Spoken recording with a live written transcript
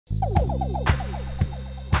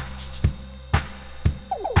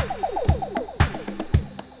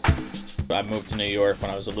I moved to New York when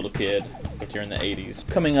I was a little kid, during the 80s.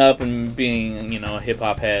 Coming up and being, you know, a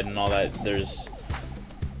hip-hop head and all that, there's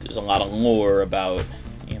a lot of lore about,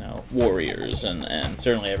 you know, Warriors, and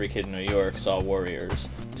certainly every kid in New York saw Warriors.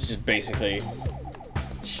 It's just basically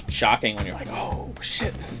shocking when you're like, oh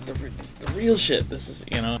shit, this is the real shit. This is,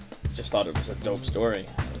 you know, just thought it was a dope story.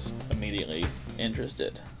 I was immediately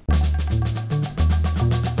interested.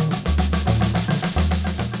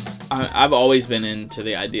 I've always been into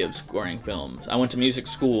the idea of scoring films. I went to music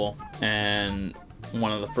school, and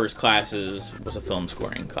one of the first classes was a film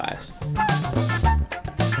scoring class.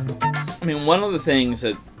 I mean, one of the things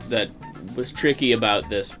that was tricky about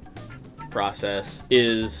this process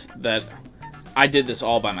is that I did this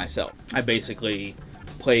all by myself. I basically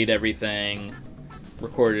played everything,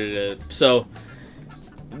 recorded it. So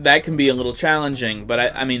that can be a little challenging,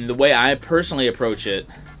 but I mean, the way I personally approach it,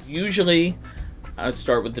 usually I'd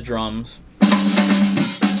start with the drums.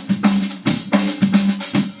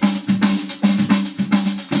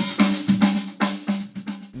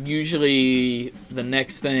 Usually the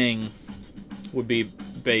next thing would be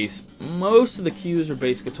bass. Most of the cues are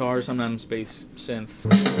bass guitar, sometimes bass synth.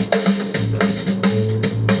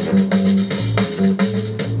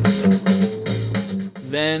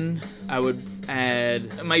 Then I would add,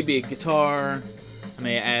 it might be a guitar, I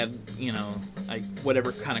may add, you know, like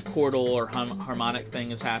whatever kind of chordal or harmonic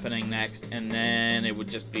thing is happening next, and then it would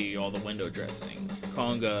just be all the window dressing.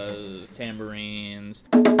 Congas, tambourines.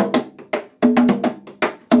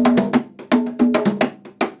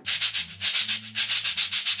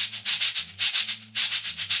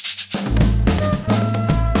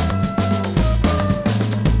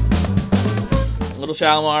 Little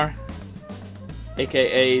Shalimar,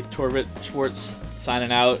 aka Torbit Schwartz,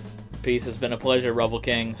 signing out. Peace. It's been a pleasure, Rubble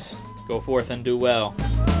Kings. Go forth and do well.